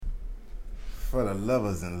For the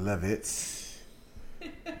lovers and lovets,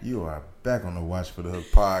 you are back on the Watch for the Hook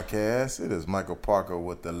podcast. It is Michael Parker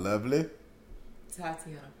with the lovely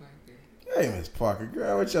Tatiana Parker. Hey, Miss Parker,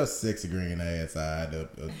 girl, what your sexy green ass eyed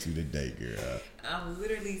up to today, girl? I'm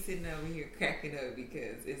literally sitting over here cracking up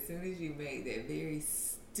because as soon as you made that very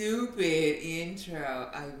stupid intro,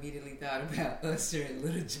 I immediately thought about Usher and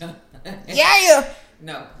Little John. Yeah!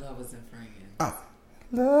 No, Lovers and Friends. Oh.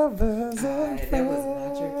 Lovers and friends. That was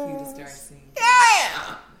not your cue to start singing.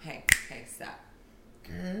 Yeah! Hey, stop.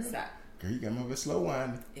 Girl. Stop. Girl, you got me a bit slow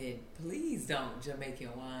winding. And please don't Jamaican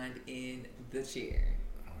wind in the chair.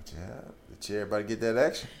 Oh, child. The chair about to get that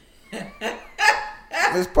action.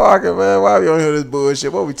 Miss Parker, man, why we on here this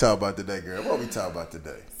bullshit? What we talking about today, girl? What we talking about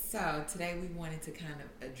today? So today we wanted to kind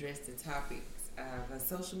of address the topics of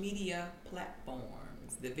social media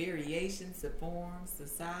platforms, the variations, the forms, the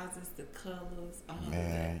sizes, the colors, all of that.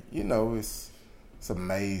 Man, you know, it's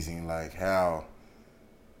amazing like how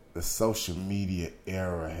the social media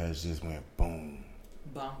era has just went boom.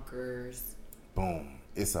 Bonkers. Boom.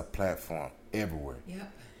 It's a platform everywhere.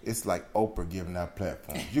 Yep. It's like Oprah giving out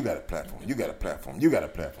platforms. You got a platform. You got a platform. You got a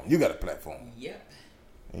platform. You got a platform. Yep.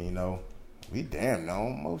 And you know, we damn know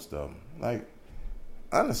most of them. Like,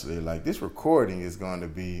 honestly, like this recording is going to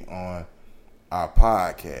be on our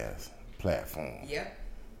podcast platform. Yep.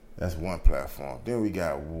 That's one platform. Then we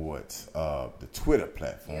got the Twitter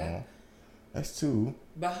platform. Yep. That's two.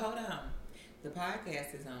 But hold on. The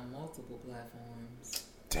podcast is on multiple platforms.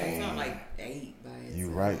 Damn. It's on like 8 by itself. You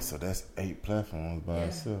right. So that's 8 platforms by Yeah.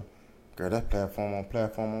 itself. Girl, that's platform on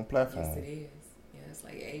platform on platform. Yes, it is. Yeah, it's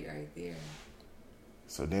like 8 right there.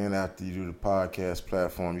 So then after you do the podcast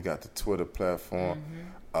platform, you got the Twitter platform.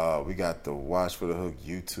 Mm-hmm. We got the Watch for the Hook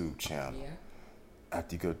YouTube channel. Yeah.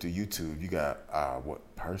 After you go to YouTube, you got our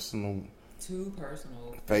personal 2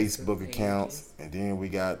 personal Facebook pages. accounts. And then we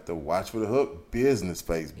got the Watch for the Hook business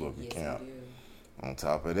Facebook Yes, account. we do. On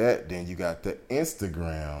top of that, then you got the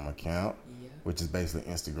Instagram account, Yeah. which is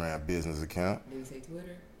basically Instagram business account. Did we say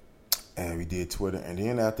Twitter? And we did Twitter. And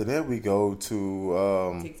then after that, we go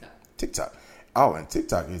to TikTok. Oh, and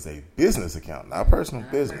TikTok is a business account, not personal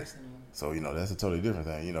business. Personal. So, you know, that's a totally different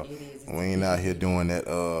thing. You know, It is. we ain't out here doing that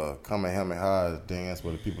Kamehameha dance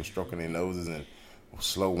where the people stroking their noses and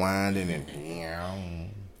slow winding and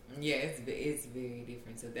Yeah, it's very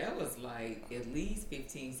different. So that was like at least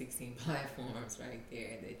 15, 16 platforms right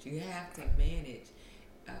there that you have to manage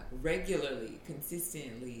regularly,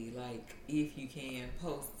 consistently, like if you can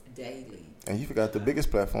post daily. And you forgot the biggest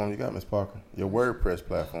platform you got, Miss Parker, your WordPress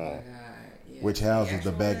platform. Oh my God. Yeah. Which houses the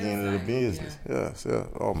actual back end of the website, business. Yeah.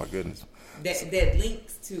 Oh, my goodness. That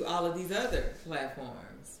links to all of these other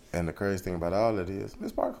platforms. And the crazy thing about all of it is,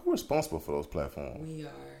 Miss Parker, who's responsible for those platforms? We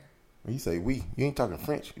are. When you say we, you ain't talking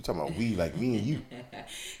French. You talking about we, like me and you.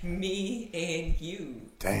 Me and you.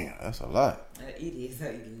 Damn, that's a lot. It is a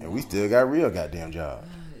lot. And we still got real goddamn jobs.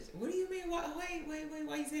 What do you mean? Wait.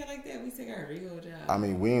 Why you say it like that? We still got a real job. I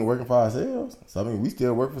mean, we ain't working for ourselves. So, I mean, we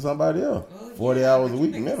still work for somebody else. Well, 40 hours a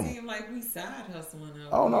week You make minimum. it seem like we side hustling.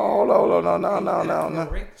 Oh, no, hold on. No.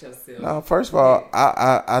 Correct yourself. No, first of all,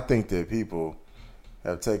 I think that people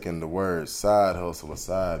have taken the word side hustle or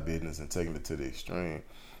side business and taken it to the extreme.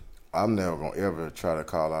 I'm never going to ever try to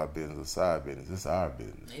call our business a side business. It's our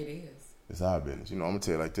business. It is. It's our business. You know, I'm going to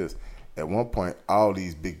tell you like this. At one point, all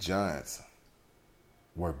these big giants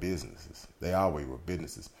were businesses. They always were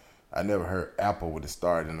businesses. I never heard Apple would have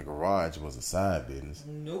started in the garage was a side business.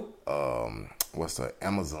 Nope.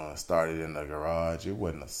 Amazon started in the garage. It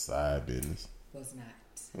wasn't a side business. Was not.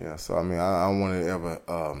 Yeah, so I mean, I don't want to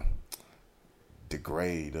ever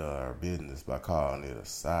degrade our business by calling it a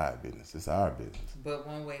side business. It's our business. But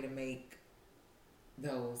one way to make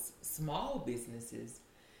those small businesses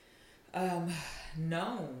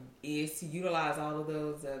known is to utilize all of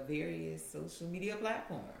those various social media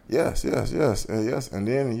platforms. Yes. And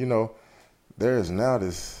then, you know, there is now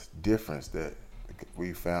this difference that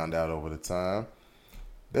we found out over the time.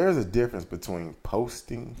 There's a difference between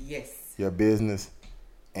posting Yes. your business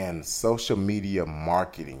and social media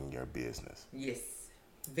marketing your business. Yes.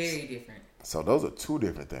 Very different. So those are two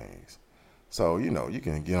different things. So, you know, you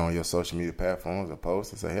can get on your social media platforms and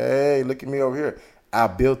post and say, hey, look at me over here. I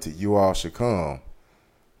built it. You all should come.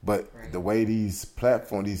 But Right. the way these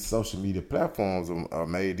social media platforms are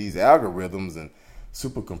made, these algorithms and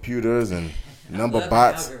supercomputers and number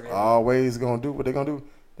bots algorithms. always going to do what they're going to do.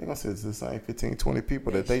 They're going to say it's the same 15, 20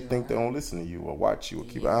 people that they sure think are. they don't listen to you or watch you or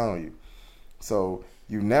keep an eye on you. So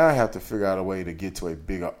you now have to figure out a way to get to a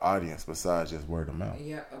bigger audience besides just word of mouth.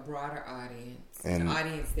 Yeah, a broader audience. And- an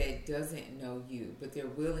audience that doesn't know you, but they're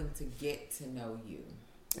willing to get to know you.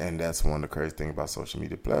 And that's one of the crazy things about social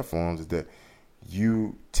media platforms is that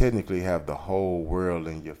you technically have the whole world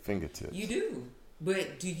in your fingertips. You do.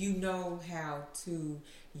 But do you know how to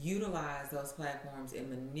utilize those platforms and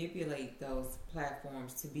manipulate those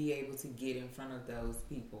platforms to be able to get in front of those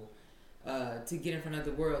people, to get in front of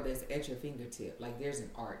the world that's at your fingertip? Like, there's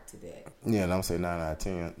an art to that. Yeah, and I'm going to say 9 out of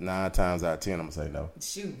 10. 9 times out of 10, I'm going to say no.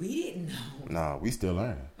 Shoot, we didn't know. No, we still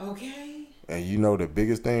learning. Okay. And you know the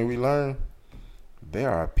biggest thing we learn?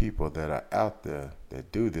 There are people that are out there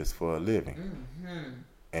that do this for a living. Mm-hmm.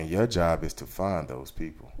 And your job is to find those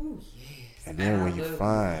people. Ooh, yes. And then when you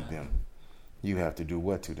find them, you have to do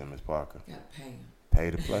what to them, Ms. Parker? You gotta pay them.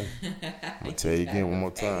 Pay to play. I'm going to tell you again one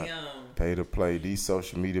more time. Pay to play. These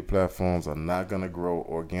social media platforms are not going to grow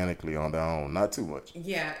organically on their own. Not too much.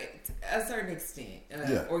 Yeah, a certain extent.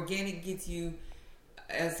 Organic gets you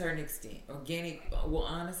a certain extent. Organic will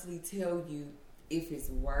honestly tell you if it's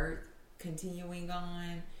worth continuing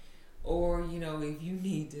on, or, you know, if you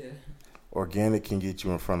need to. Organic can get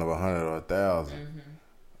you in front of 100 or 1,000. Mm-hmm.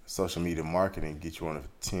 Social media marketing get you on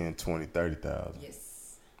 10, 20, 30,000.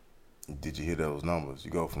 Yes. Did you hear those numbers?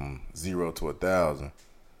 You go from 0 to 1,000,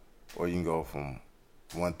 or you can go from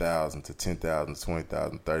 1,000 to 10,000,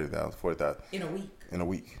 20,000, 30,000, 40,000 in a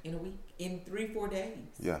week. In 3-4 days.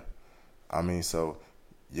 Yeah, I mean, so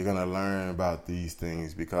you're gonna learn about these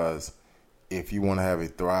things, because if you want to have a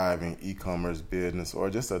thriving e-commerce business, or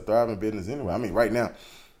just a thriving business anyway, I mean, right now,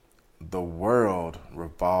 the world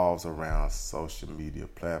revolves around social media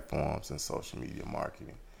platforms and social media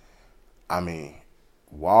marketing. I mean,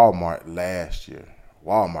 Walmart last year,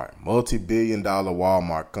 multi-billion-dollar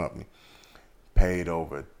Walmart company, paid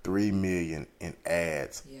over $3 million in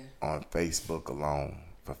ads on Facebook alone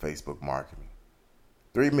for Facebook marketing.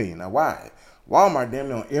 $3 million. Now, why? Walmart damn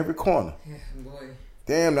near on every corner. Yeah, boy.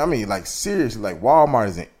 Damn, I mean, like, seriously, like, Walmart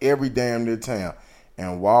is in every damn near town,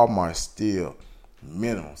 and Walmart still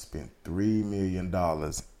minimum spent $3 million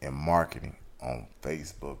in marketing on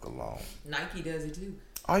Facebook alone. Nike does it too.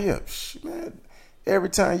 Oh yeah, man. Every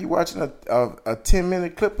time you watching a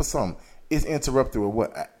 10-minute clip or something, it's interrupted with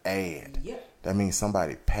what? An ad. Yep. That means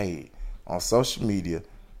somebody paid. On social media,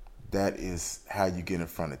 that is how you get in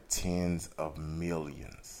front of tens of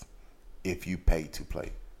millions if you pay to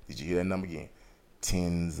play. Did you hear that number again?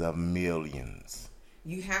 Tens of millions.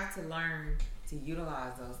 You have to learn to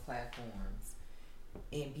utilize those platforms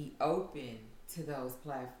and be open to those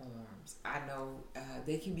platforms. I know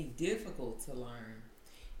they can be difficult to learn.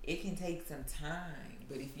 It can take some time,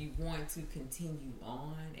 but if you want to continue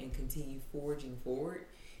on and continue forging forward,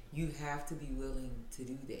 you have to be willing to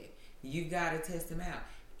do that. You got to test them out.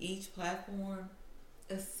 Each platform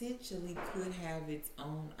essentially could have its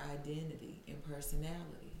own identity and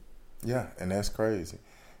personality. Yeah, and that's crazy.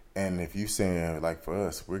 And if you saying, like, for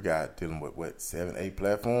us, we got dealing with 7, 8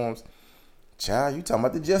 platforms. Child, you talking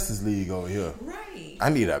about the Justice League over here. Right. I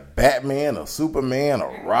need a Batman, a Superman,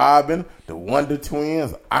 a Robin, the Wonder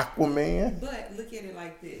Twins, Aquaman. But look at it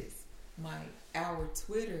like this, Mike. Our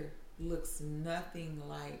Twitter looks nothing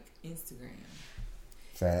like Instagram.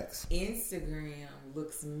 Facts. Instagram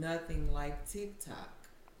looks nothing like TikTok.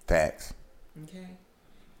 Facts. Okay.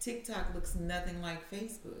 TikTok looks nothing like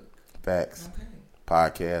Facebook. Facts. Okay.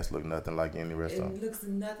 Podcasts look nothing like any rest of them. It looks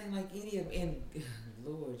nothing like any of them. And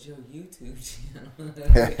Lord, your YouTube channel.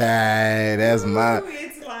 Hey, that's my.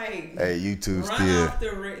 It's like YouTube run still off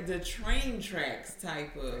the train tracks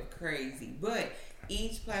type of crazy. But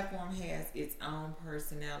each platform has its own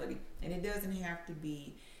personality, and it doesn't have to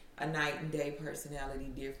be a night and day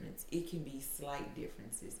personality difference. It can be slight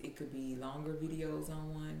differences. It could be longer videos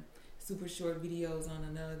on one, super short videos on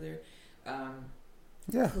another.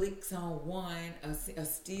 Clicks on one, a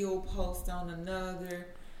still post on another.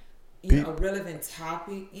 A relevant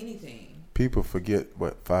topic, anything. People forget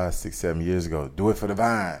what 5, 6, 7 years ago. Do it for the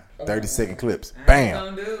Vine. 30-second clips.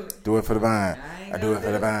 Bam. Do it for the Vine. I do it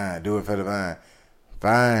for the Vine. Do it for the Vine.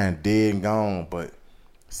 Vine dead and gone, but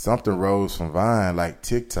something rose from Vine, like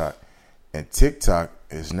TikTok, and TikTok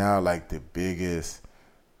is now like the biggest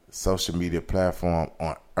social media platform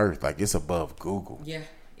on earth. Like, it's above Google. Yeah,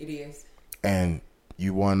 it is. And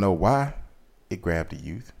you want to know why? It grabbed the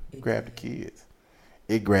youth. It grabbed the kids.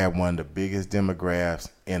 It grabbed one of the biggest demographics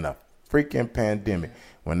in a freaking pandemic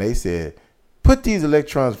when they said, put these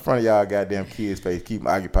electrons in front of y'all goddamn kids' face, keep them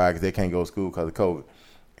occupied because they can't go to school because of COVID.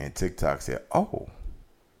 And TikTok said, oh,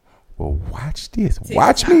 well, watch this. TikTok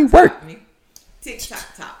watch me work. TikTok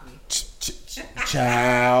taught me.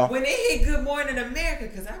 Child. When they hit Good Morning America,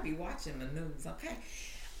 because I be watching the news, okay?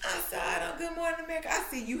 I saw it on Good Morning America. I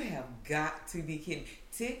said, you have got to be kidding.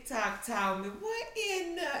 TikTok taught me what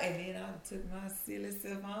in the... And then I took my silly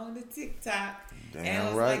self on to TikTok. Damn and I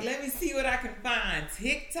was right. like, let me see what I can find.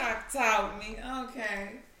 TikTok taught me.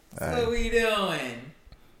 Okay. So Hey. what we doing?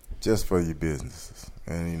 Just for your businesses.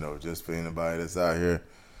 And, just for anybody that's out here,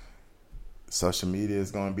 social media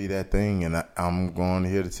is going to be that thing. And I'm going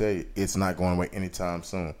here to tell you, it's not going away anytime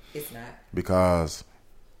soon. It's not. Because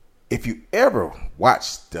if you ever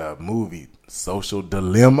watch the movie Social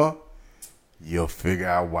Dilemma, you'll figure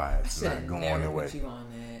out why it's not going away. Put you on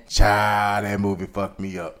that. Child, that movie fucked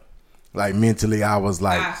me up. Like, mentally, I was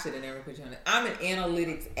like... I should have never put you on it. I'm an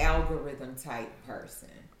analytics algorithm type person.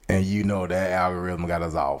 And that algorithm got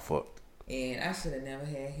us all fucked. And I should have never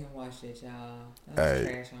had him watch it, y'all. That was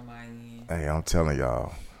trash on my end. Hey, I'm telling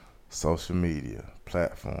y'all, social media,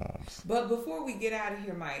 platforms. But before we get out of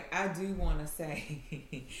here, Mike, I do want to say,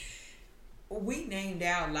 we named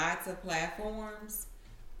out lots of platforms,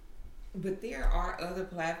 but there are other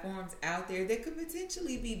platforms out there that could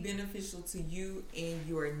potentially be beneficial to you in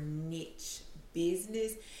your niche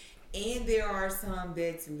business. And there are some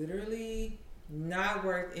that's literally not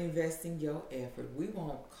worth investing your effort. We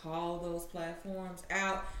won't call those platforms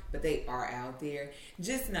out, but they are out there.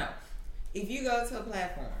 Just know, if you go to a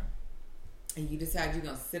platform and you decide you're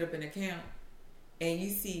going to set up an account and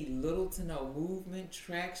you see little to no movement,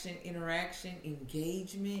 traction, interaction,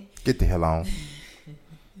 engagement, get the hell on.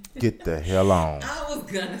 Get the hell on. I was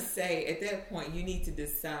going to say, at that point, you need to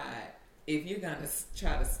decide if you're going to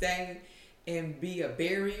try to stay and be a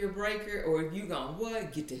barrier breaker, or if you're going to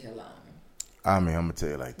get the hell on. I mean, I'm going to tell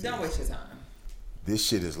you like this. Don't waste your time. This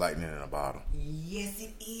shit is lightning in a bottle. Yes,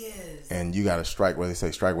 it is. And you got to strike, what they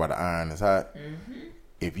say, strike while the iron is hot. Mm-hmm.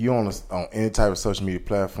 If you're on any type of social media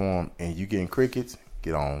platform and you getting crickets,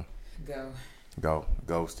 get on. Go.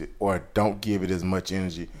 Ghost it. Or don't give it as much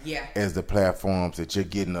energy as the platforms that you're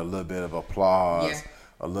getting a little bit of applause,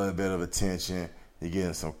 a little bit of attention. You're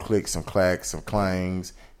getting some clicks, some clacks, some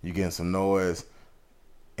clangs. You're getting some noise.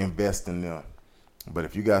 Invest in them. But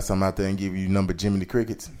if you got something out there and give you number Jimmy the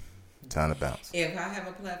Crickets, time to bounce. If I have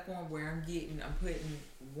a platform where I'm putting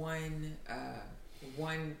one,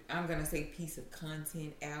 I'm going to say piece of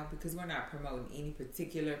content out, because we're not promoting any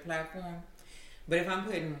particular platform. But if I'm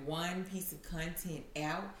putting one piece of content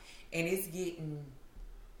out and it's getting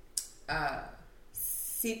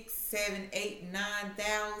 6, 7, 8,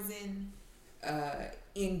 9,000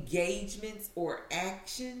 engagements or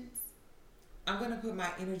actions, I'm going to put my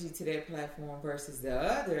energy to that platform versus the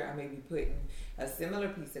other. I may be putting a similar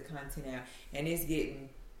piece of content out and it's getting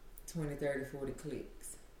 20, 30, 40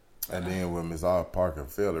 clicks. And then when Ms. R. Parker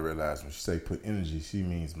failed to realize when she say put energy, she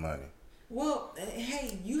means money. Well,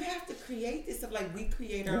 hey, you have to create this stuff like we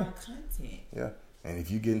create our own content. Yeah. And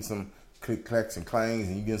if you're getting some click, clacks, and clangs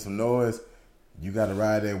and you getting some noise, you got to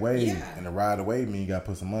ride that wave. Yeah. And to ride the wave means you got to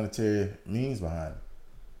put some monetary means behind it.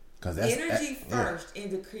 Cause that's energy first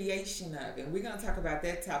in the creation of it. We're going to talk about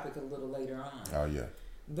that topic a little later on. Oh, yeah.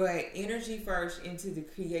 But energy first into the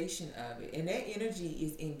creation of it. And that energy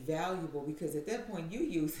is invaluable because at that point you're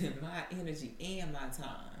using my energy and my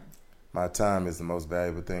time. My time is the most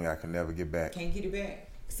valuable thing I can never get back. Can't get it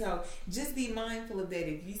back. So just be mindful of that.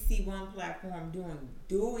 If you see one platform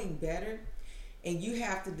doing better, and you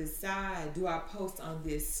have to decide, do I post on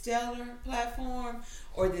this stellar platform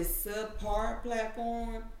or this subpar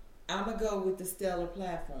platform? I'm going to go with the stellar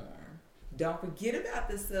platform. Don't forget about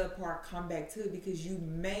the subpar, come back to it, because you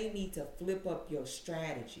may need to flip up your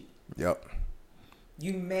strategy. Yep.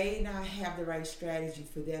 You may not have the right strategy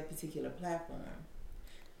for that particular platform,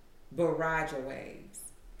 but ride your waves.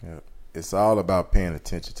 Yep. It's all about paying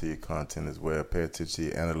attention to your content as well. Pay attention to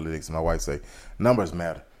your analytics. My wife say, numbers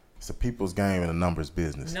matter. It's a people's game and a numbers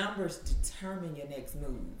business. Numbers determine your next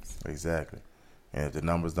moves. Exactly. And if the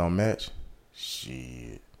numbers don't match,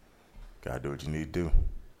 shit. Gotta do what you need to do.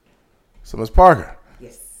 So, Ms. Parker.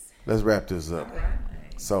 Yes. Let's wrap this up. All right.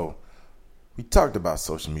 So, we talked about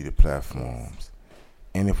social media platforms.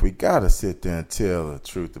 And if we gotta sit there and tell the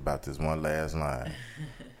truth about this one last line,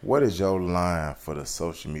 what is your line for the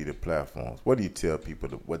social media platforms? What do you tell people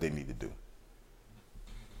what they need to do?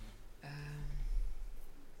 I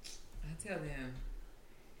tell them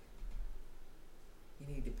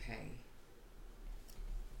you need to pay.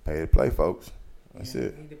 Pay to play, folks. That's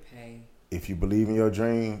it. You need to pay. If you believe in your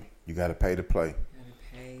dream, you got to pay to play. You gotta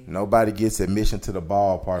pay. Nobody gets admission to the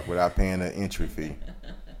ballpark without paying an entry fee.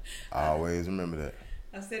 I always remember that.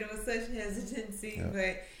 I said it was such hesitancy,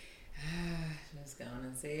 but just going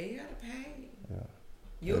and say you gotta pay. Yeah.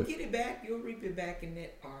 You'll get it back. You'll reap it back in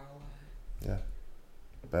that ROI. Yeah.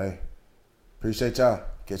 Bye. Appreciate y'all.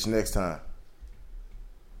 Catch you next time.